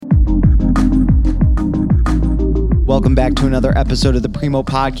Welcome back to another episode of the Primo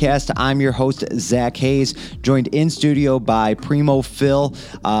Podcast. I'm your host, Zach Hayes, joined in studio by Primo Phil.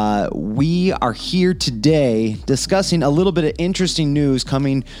 We are here today discussing a little bit of interesting news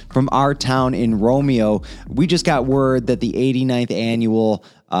coming from our town in Romeo. We just got word that the 89th annual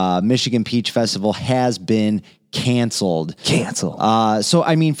Michigan Peach Festival has been canceled. So,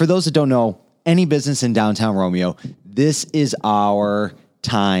 I mean, for those that don't know, any business in downtown Romeo, this is our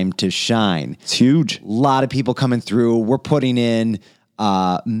time to shine. It's huge. A lot of people coming through. We're putting in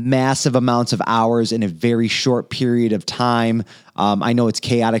massive amounts of hours in a very short period of time. I know it's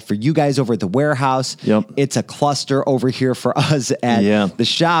chaotic for you guys over at the warehouse. Yep. It's a cluster over here for us at the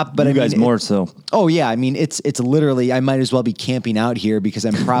shop. But you guys more so. Oh yeah, I mean it's literally, I might as well be camping out here because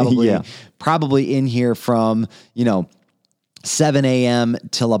I'm probably probably in here from 7 a.m.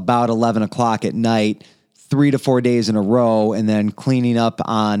 till about 11 o'clock at night, 3 to 4 days in a row, and then cleaning up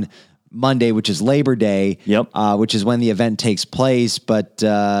on Monday, which is Labor Day, which is when the event takes place. But,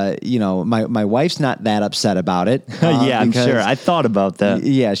 my wife's not that upset about it. I'm sure. I thought about that.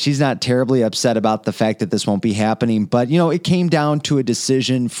 Yeah, she's not terribly upset about the fact that this won't be happening. But, it came down to a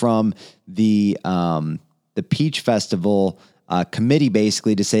decision from the Peach Festival committee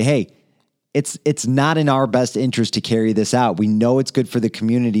basically to say, hey, it's not in our best interest to carry this out. We know it's good for the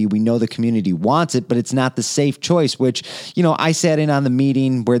community. We know the community wants it, but it's not the safe choice, which, I sat in on the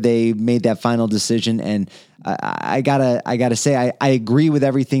meeting where they made that final decision, and I gotta say, I agree with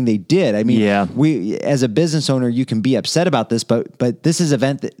everything they did. I mean, we, as a business owner, you can be upset about this, but this is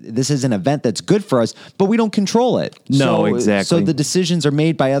an event that's good for us, but we don't control it. No, exactly. So the decisions are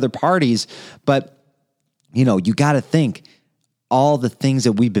made by other parties, but you got to think all the things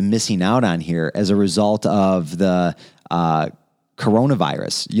that we've been missing out on here as a result of the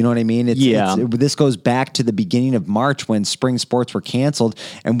coronavirus. You know what I mean? This goes back to the beginning of March when spring sports were canceled.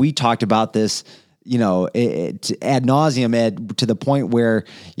 And we talked about this, ad nauseum, to the point where,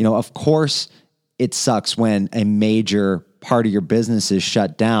 of course it sucks when a major part of your business is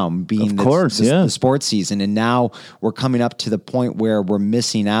shut down, being the sports season. And now we're coming up to the point where we're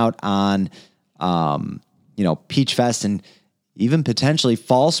missing out on, Peach Fest and even potentially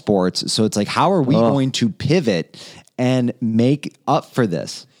fall sports. So it's like, how are we going to pivot and make up for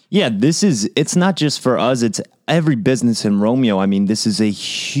this? Yeah, it's not just for us, it's every business in Romeo. I mean, this is a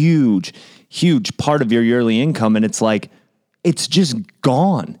huge, huge part of your yearly income. And it's like, it's just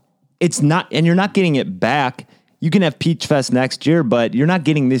gone. It's not, and you're not getting it back. You can have Peach Fest next year, but you're not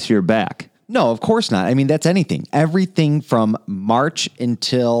getting this year back. No, of course not. I mean, that's anything. Everything from March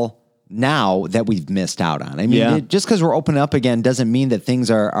until now that we've missed out on. I mean, just because we're opening up again doesn't mean that things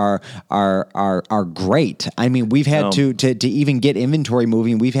are great. I mean, we've had to even get inventory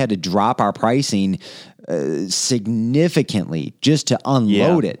moving. We've had to drop our pricing significantly just to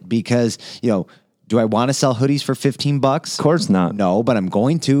unload it because, do I want to sell hoodies for $15? Of course not. No, but I'm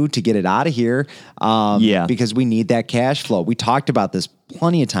going to get it out of here. Because we need that cash flow. We talked about this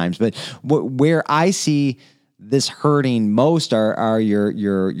plenty of times, but where I see this hurting most are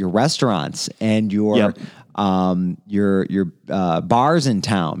your restaurants and your bars in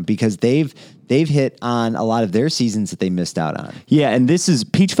town, because they've hit on a lot of their seasons that they missed out on. Yeah, and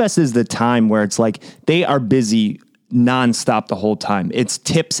Peach Fest is the time where it's like they are busy nonstop the whole time. It's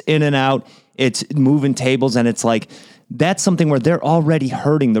tips in and out, it's moving tables, and it's like that's something where they're already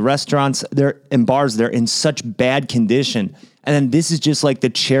hurting. The restaurants and bars, they're in such bad condition. And then this is just like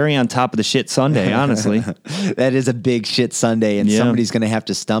the cherry on top of the shit sundae, honestly. That is a big shit sundae, and somebody's going to have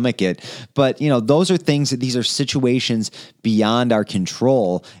to stomach it. But, those are these are situations beyond our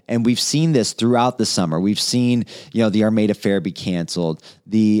control. And we've seen this throughout the summer. We've seen, the Armada Fair be canceled,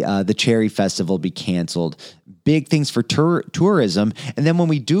 the Cherry Festival be canceled. Big things for tourism. And then when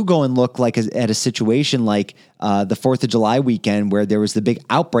we do go and look at a situation like the 4th of July weekend where there was the big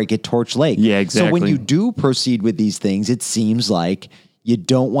outbreak at Torch Lake. Yeah, exactly. So when you do proceed with these things, it seems like you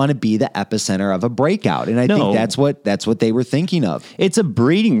don't want to be the epicenter of a breakout. And I think that's what they were thinking of. It's a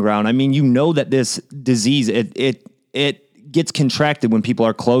breeding ground. I mean, that this disease, it gets contracted when people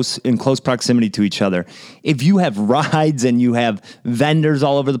are in close proximity to each other. If you have rides and you have vendors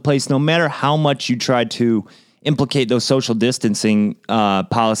all over the place, no matter how much you try to implicate those social distancing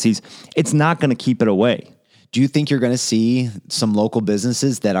policies, it's not going to keep it away. Do you think you're going to see some local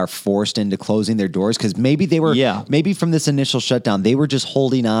businesses that are forced into closing their doors? Because maybe they were, maybe from this initial shutdown, they were just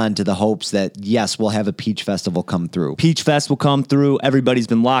holding on to the hopes that, yes, we'll have a Peach Festival come through. Peach Fest will come through. Everybody's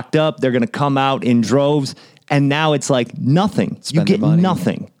been locked up. They're going to come out in droves. And now it's like nothing. You get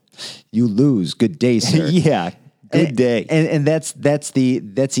nothing. You lose. Good day, sir. Yeah. Good day. And that's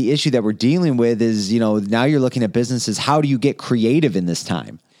the issue that we're dealing with is, now you're looking at businesses. How do you get creative in this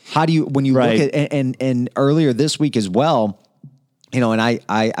time? how do you, when you Right. look at, and earlier this week as well, you know, and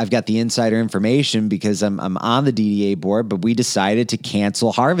I've got the insider information because I'm on the DDA board, but we decided to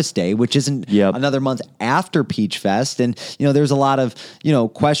cancel Harvest Day, which isn't Yep. another month after Peach Fest. And, you know, there's a lot of, you know,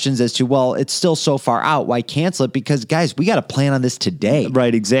 questions as to, well, it's still so far out. Why cancel it? Because guys, we got to plan on this today.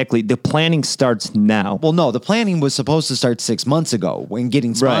 Right, exactly. The planning starts now. Well, no, the planning was supposed to start 6 months ago when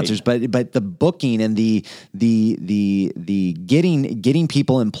getting sponsors, but the booking and the getting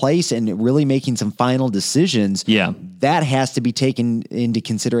people in place and really making some final decisions, Yeah. that has to be taken into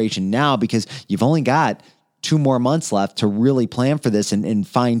consideration now because you've only got 2 more months left to really plan for this and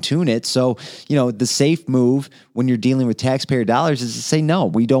fine tune it. So, you know, the safe move when you're dealing with taxpayer dollars is to say, no,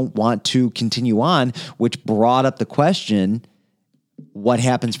 we don't want to continue on, which brought up the question, what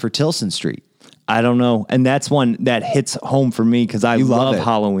happens for Tilson Street? I don't know. And that's one that hits home for me because I love it.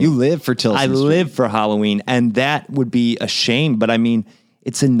 Halloween. You live for Tilson Street. I live for Halloween, and that would be a shame. But I mean,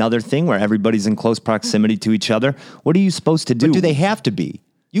 it's another thing where everybody's in close proximity to each other. What are you supposed to do? But do they have to be?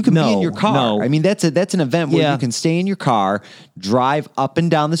 You can be in your car. No. I mean, that's an event where Yeah. you can stay in your car, drive up and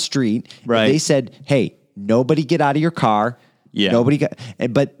down the street. Right. They said, hey, nobody get out of your car. Yeah. Nobody got.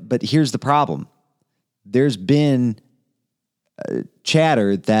 But here's the problem. There's been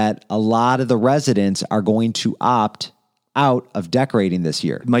chatter that a lot of the residents are going to opt out of decorating this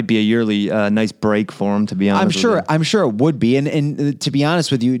year. It might be a yearly nice break for them, to be honest. I'm sure it would be. And to be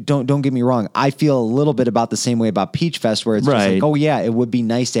honest with you, don't get me wrong. I feel a little bit about the same way about Peach Fest, where it's just Right. like, oh yeah, it would be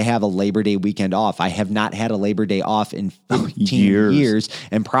nice to have a Labor Day weekend off. I have not had a Labor Day off in 15 years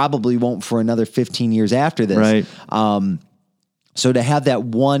and probably won't for another 15 years after this. Right. So to have that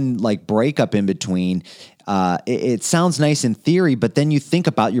one like breakup in between, it sounds nice in theory, but then you think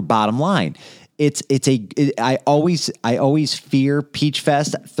about your bottom line. I always fear Peach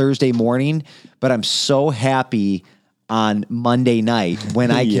Fest Thursday morning, but I'm so happy on Monday night when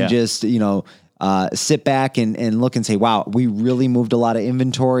I can Yeah. just, you know, sit back and look and say, wow, we really moved a lot of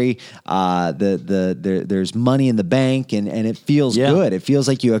inventory. There's money in the bank and it feels Yeah. good. It feels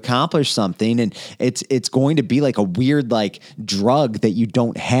like you accomplished something, and it's going to be like a weird like drug that you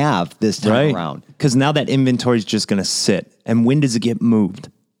don't have this time around. Because now that inventory is just going to sit. And when does it get moved?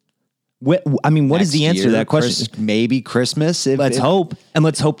 What is the Next answer to year, that question? Maybe Christmas. Let's hope. And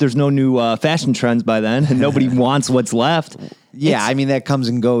let's hope there's no new fashion trends by then and nobody wants what's left. Yeah, I mean that comes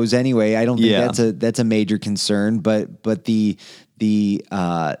and goes anyway. I don't think Yeah. that's a major concern, but the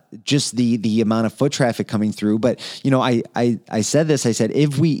just the amount of foot traffic coming through. But you know, I said this. I said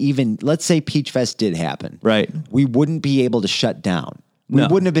if we even, let's say Peach Fest did happen, Right. we wouldn't be able to shut down. We No.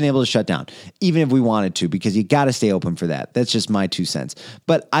 wouldn't have been able to shut down, even if we wanted to, because you got to stay open for that. That's just my 2 cents.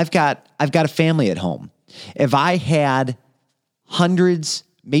 But I've got a family at home. If I had hundreds,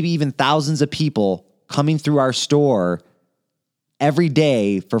 maybe even thousands of people coming through our store every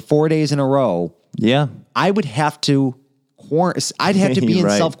day for 4 days in a row, Yeah. I would have to I'd have to be in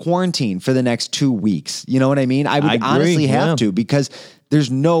Right. self-quarantine for the next 2 weeks. You know what I mean? I would I agree, honestly have yeah. to, because there's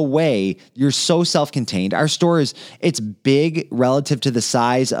no way. You're so self-contained. Our store it's big relative to the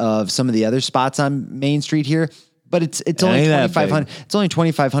size of some of the other spots on Main Street here, but it's only ain't that 2,500. It's only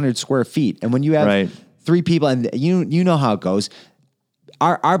 2,500 square feet. And when you have Right. 3 people, and you know how it goes.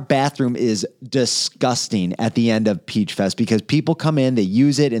 Our bathroom is disgusting at the end of Peach Fest because people come in, they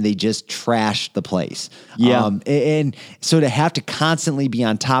use it, and they just trash the place. Yeah. And so to have to constantly be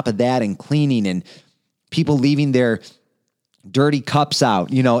on top of that and cleaning, and people leaving their dirty cups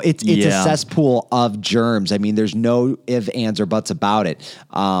out, you know, it's a Yeah. cesspool of germs. I mean, there's no ifs, ands, or buts about it.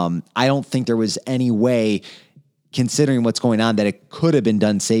 I don't think there was any way, considering what's going on, that it could have been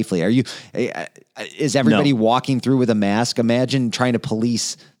done safely. Is everybody No. walking through with a mask? Imagine trying to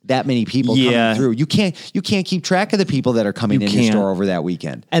police that many people Yeah. coming through. You can't keep track of the people that are coming You in your can't. store over that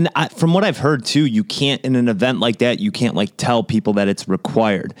weekend. And from what I've heard too, you can't, in an event like that, you can't like tell people that it's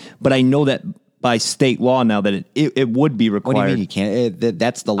required. But I know that by state law now that it would be required. What do you mean you can't?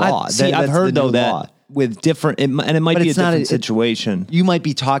 That's the law. I've That's heard the though new that law. with different, and it might But be a it's not different a- situation. You might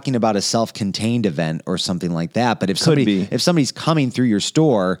be talking about a self-contained event or something like that. But if be. somebody's coming through your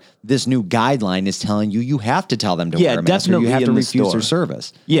store, this new guideline is telling you have to tell them to wear a mask, or definitely you have to in the refuse store. their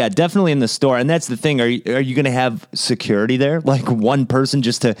service. Yeah, definitely in the store. And that's the thing. Are you going to have security there? Like one person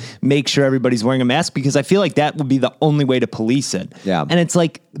just to make sure everybody's wearing a mask? Because I feel like that would be the only way to police it. Yeah. And it's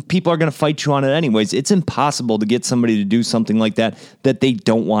like people are going to fight you on it anyways. It's impossible to get somebody to do something like that they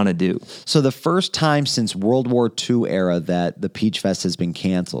don't want to do. So the first time since World War II era that the Peach Fest has been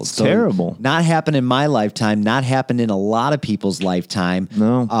canceled. So terrible. Not happened in my lifetime. Not happened in a lot of people's lifetime.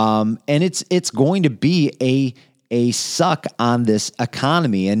 No. And it's going to be a suck on this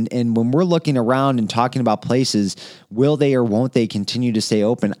economy. And when we're looking around and talking about places, will they or won't they continue to stay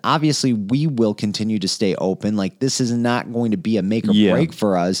open? Obviously, we will continue to stay open. Like, this is not going to be a make or break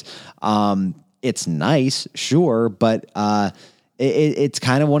for us. It's nice, sure, but it's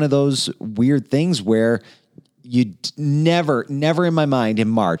kind of one of those weird things where you never in my mind in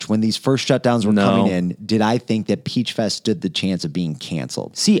March, when these first shutdowns were coming in, did I think that Peach Fest stood the chance of being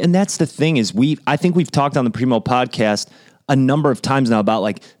canceled. See, and that's the thing is I think we've talked on the Primo podcast a number of times now about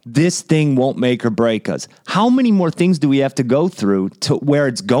like, this thing won't make or break us. How many more things do we have to go through to where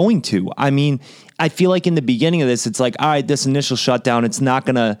it's going to? I mean, I feel like in the beginning of this, it's like, all right, this initial shutdown, it's not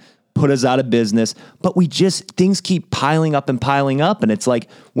going to put us out of business, but things keep piling up. And it's like,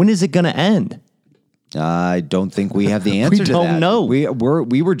 when is it going to end? I don't think we have the answer to that. We don't know.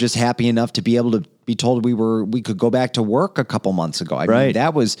 We were just happy enough to be able to be told we could go back to work a couple months ago. I mean,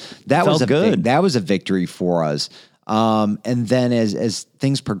 that was good. That was a victory for us. And then as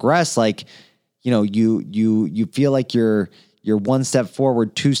things progress, like, you know, you feel like you're one step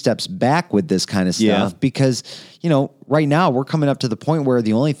forward, two steps back with this kind of stuff because, you know, right now we're coming up to the point where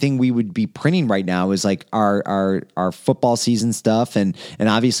the only thing we would be printing right now is like our football season stuff. And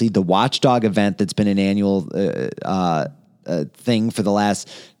obviously the Watchdog event that's been an annual thing for the last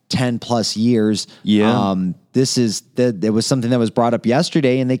 10 plus years. Yeah. It was something that was brought up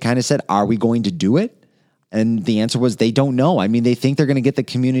yesterday and they kind of said, are we going to do it? And the answer was they don't know. I mean, they think they're going to get the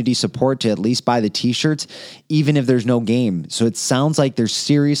community support to at least buy the T-shirts, even if there's no game. So it sounds like they're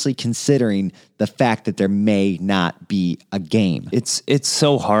seriously considering the fact that there may not be a game. It's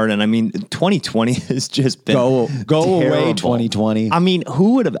so hard. And I mean, 2020 has just been go terrible. Away 2020. I mean,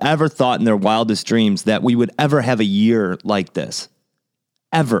 who would have ever thought in their wildest dreams that we would ever have a year like this?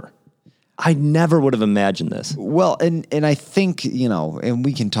 Ever. I never would have imagined this. Well, and I think, you know, and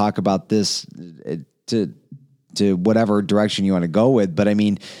we can talk about this to whatever direction you want to go with. But I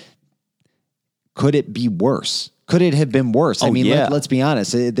mean, could it be worse? Could it have been worse? I mean, let's be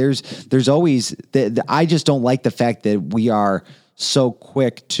honest. There's always, I just don't like the fact that we are so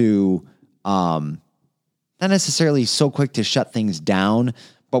quick to, not necessarily so quick to shut things down,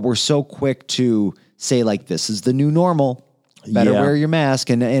 but we're so quick to say like, this is the new normal. Better wear your mask.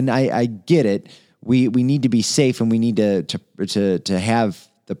 And I get it. We need to be safe and we need to have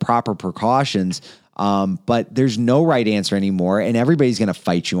the proper precautions. But there's no right answer anymore, and everybody's going to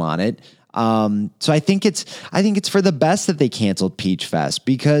fight you on it. So I think it's for the best that they canceled Peach Fest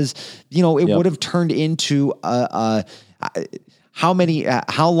because, you know, it would have turned into how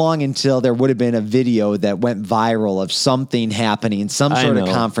long until there would have been a video that went viral of something happening, some sort of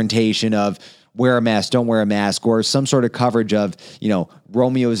confrontation of wear a mask, don't wear a mask, or some sort of coverage of, you know,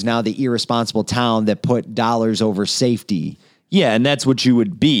 Romeo is now the irresponsible town that put dollars over safety. Yeah, and that's what you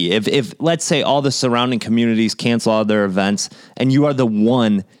would be. If let's say all the surrounding communities cancel all their events and you are the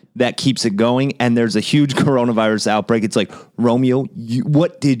one that keeps it going and there's a huge coronavirus outbreak, it's like, Romeo,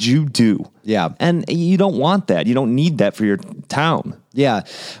 what did you do? Yeah. And you don't want that. You don't need that for your town. Yeah.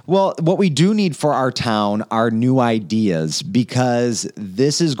 Well, what we do need for our town are new ideas because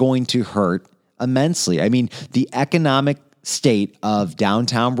this is going to hurt immensely. I mean, the economic state of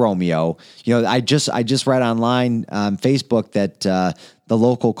downtown Romeo. You know, I just read online on Facebook that the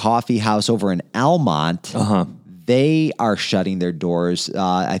local coffee house over in Almont, they are shutting their doors.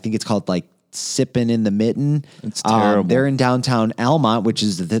 I think it's called like Sippin' in the Mitten. It's terrible. They're in downtown Almont, which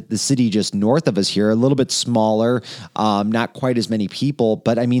is the city just north of us here, a little bit smaller, not quite as many people.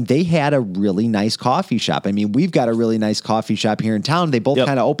 But I mean, they had a really nice coffee shop. I mean, we've got a really nice coffee shop here in town. They both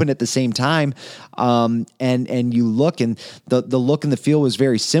kind of opened at the same time. And you look and the look and the feel was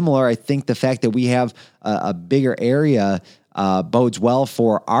very similar. I think the fact that we have a bigger area bodes well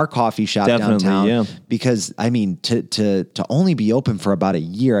for our coffee shop downtown because I mean, to only be open for about a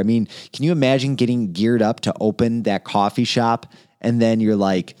year. I mean, can you imagine getting geared up to open that coffee shop and then you're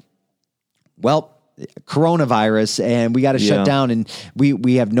like, well, coronavirus and we got to shut down and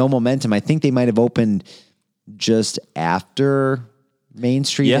we have no momentum. I think they might've opened just after Main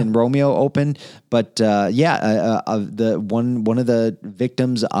Street and Romeo opened, but the one of the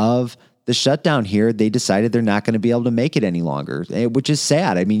victims of the shutdown here, they decided they're not going to be able to make it any longer, which is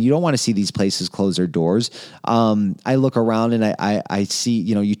sad. I mean, you don't want to see these places close their doors. I look around and I see,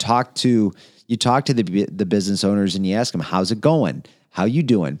 you know, you talk to the business owners and you ask them, how's it going? How you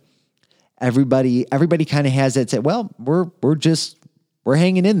doing? Everybody kind of has that say, well, we're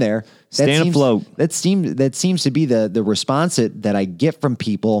hanging in there. Staying afloat. That seems to be the response that I get from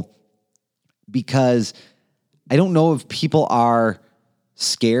people because I don't know if people are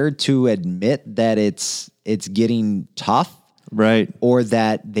scared to admit that it's getting tough, right? Or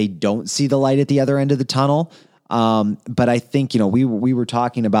that they don't see the light at the other end of the tunnel. But I think, we were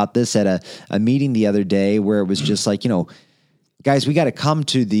talking about this at a meeting the other day where it was just like, guys, we got to come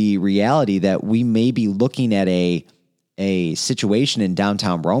to the reality that we may be looking at a situation in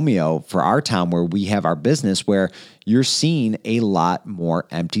downtown Romeo for our town where we have our business where you're seeing a lot more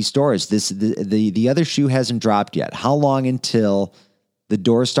empty stores. The other shoe hasn't dropped yet. How long until the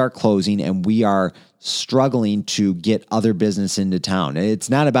doors start closing and we are struggling to get other business into town? It's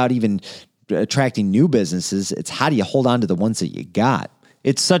not about even attracting new businesses. It's how do you hold on to the ones that you got?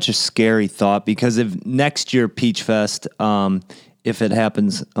 It's such a scary thought because if next year Peach Fest, if it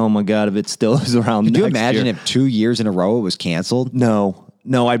happens, oh my God, if it still is around Could next you imagine year, if 2 years in a row it was canceled? No,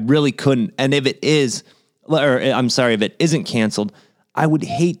 I really couldn't. And if it is, or I'm sorry, if it isn't canceled, I would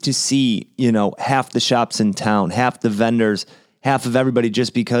hate to see, half the shops in town, half the vendors, half of everybody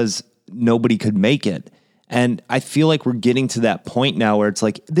just because nobody could make it. And I feel like we're getting to that point now where it's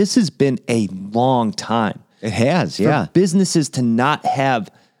like, this has been a long time. It has, yeah. For businesses to not have,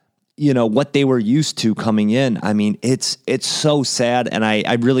 what they were used to coming in. I mean, it's so sad. And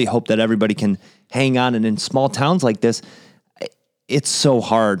I really hope that everybody can hang on. And in small towns like this, it's so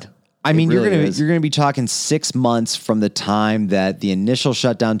hard. I mean, you're going to be talking 6 months from the time that the initial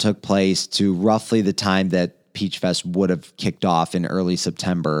shutdown took place to roughly the time that Peach Fest would have kicked off in early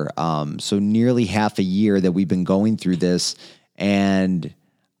September. So nearly half a year that we've been going through this. And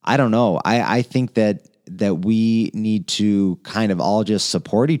I don't know. I think that we need to kind of all just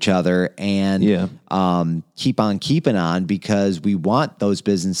support each other and keep on keeping on because we want those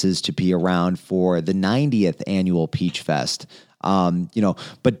businesses to be around for the 90th annual Peach Fest.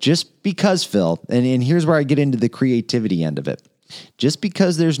 But just because, Phil, and here's where I get into the creativity end of it. Just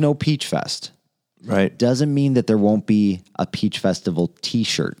because there's no Peach Fest, right, doesn't mean that there won't be a Peach Festival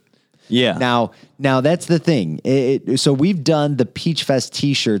t-shirt. Yeah. Now that's the thing. So we've done the Peach Fest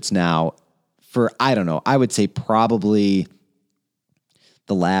t-shirts now for, I don't know, I would say probably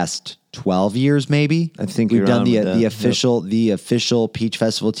the last 12 years, maybe. I think we've done the the official Peach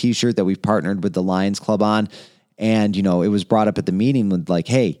Festival t-shirt that we've partnered with the Lions Club on. And, it was brought up at the meeting with like,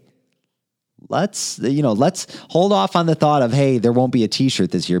 hey, let's hold off on the thought of, hey, there won't be a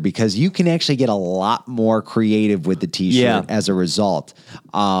t-shirt this year because you can actually get a lot more creative with the t-shirt as a result.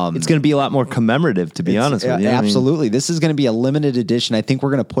 It's going to be a lot more commemorative, to be honest with you. Absolutely. This is going to be a limited edition. I think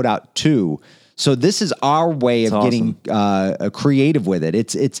we're going to put out 2. So this is our way of getting creative with it.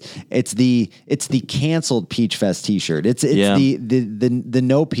 It's the canceled Peach Fest t-shirt. It's the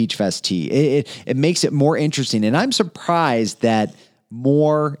no Peach Fest tee. It makes it more interesting. And I'm surprised that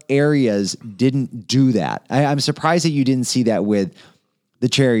more areas didn't do that. I'm surprised that you didn't see that with the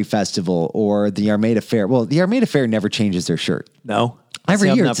Cherry Festival or the Armada Fair. Well, the Armada Fair never changes their shirt. No.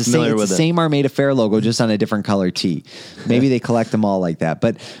 Every year, it's the same Armada Fair logo, just on a different color tee. Maybe they collect them all like that.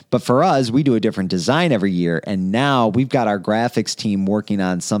 But for us, we do a different design every year. And now we've got our graphics team working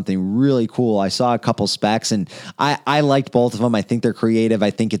on something really cool. I saw a couple specs, and I liked both of them. I think they're creative. I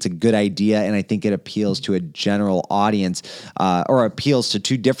think it's a good idea, and I think it appeals to a general audience or appeals to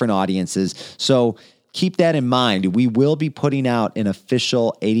 2 different audiences. So keep that in mind. We will be putting out an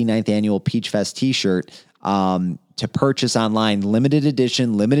official 89th annual Peach Fest t-shirt to purchase online, limited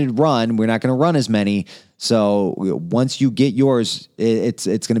edition, limited run. We're not going to run as many. So once you get yours, it's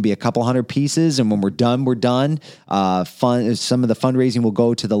going to be a couple hundred pieces. And when we're done, we're done. Some of the fundraising will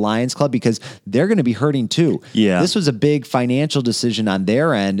go to the Lions Club because they're going to be hurting too. Yeah. This was a big financial decision on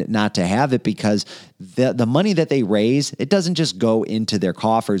their end not to have it because the money that they raise, it doesn't just go into their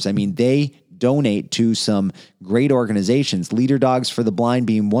coffers. I mean, they donate to some great organizations, Leader Dogs for the Blind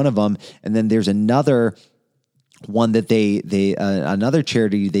being one of them. And then there's another one that they another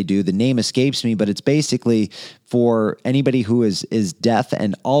charity they do. The name escapes me, but it's basically for anybody who is deaf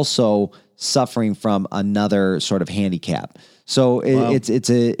and also suffering from another sort of handicap. So it's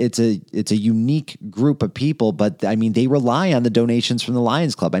a unique group of people, but I mean, they rely on the donations from the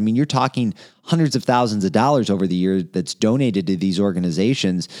Lions Club. I mean, you're talking hundreds of thousands of dollars over the year that's donated to these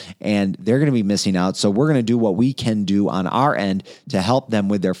organizations, and they're going to be missing out. So we're going to do what we can do on our end to help them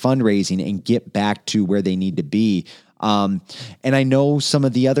with their fundraising and get back to where they need to be. And I know some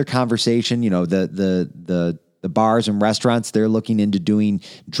of the other conversation, the bars and restaurants, they're looking into doing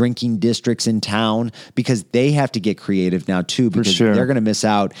drinking districts in town because they have to get creative now too, because they're going to miss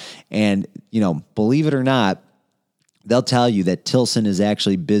out. And, believe it or not, they'll tell you that Tilson is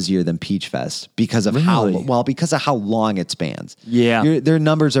actually busier than Peach Fest because of how long it spans. Yeah. Their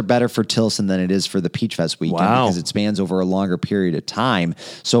numbers are better for Tilson than it is for the Peach Fest weekend because it spans over a longer period of time.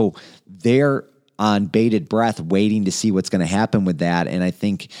 So they're on bated breath, waiting to see what's going to happen with that. And I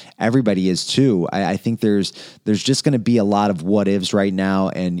think everybody is too. I think there's just going to be a lot of what ifs right now.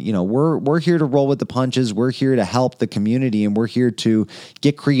 And, you know, we're here to roll with the punches. We're here to help the community, and we're here to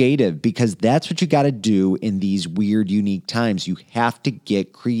get creative, because that's what you got to do in these weird, unique times. You have to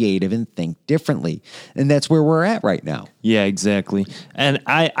get creative and think differently. And that's where we're at right now. Yeah, exactly. And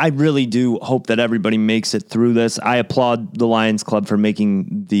I really do hope that everybody makes it through this. I applaud the Lions Club for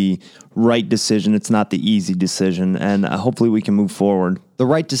making the right decision. It's not the easy decision, and hopefully we can move forward. The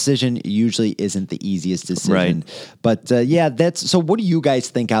right decision usually isn't the easiest decision. Right. But so what do you guys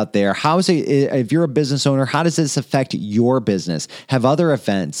think out there? If you're a business owner, how does this affect your business? Have other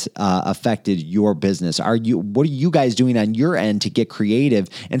events affected your business? What are you guys doing on your end to get creative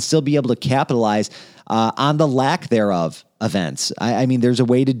and still be able to capitalize on the lack thereof events? I mean, there's a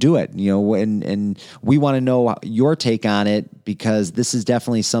way to do it, you know, and we want to know your take on it, because this is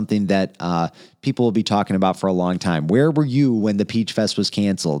definitely something that people will be talking about for a long time. Where were you when the Peach Fest was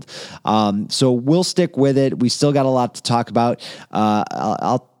canceled? So we'll stick with it. We still got a lot to talk about.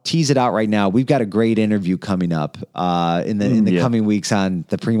 I'll tease it out right now. We've got a great interview coming up in the coming weeks on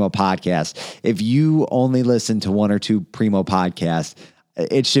the Primo Podcast. If you only listen to one or two Primo podcasts,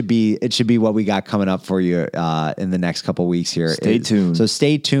 it should be what we got coming up for you in the next couple weeks here. Stay tuned. So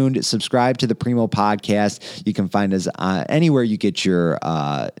stay tuned. Subscribe to the Primo Podcast. You can find us anywhere you get your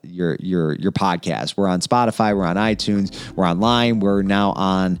podcast. We're on Spotify. We're on iTunes. We're online. We're now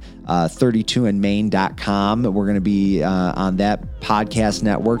on 32andmain.com. We're going to be on that podcast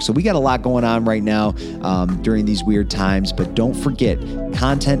network. So we got a lot going on right now during these weird times. But don't forget,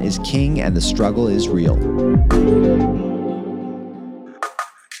 content is king and the struggle is real.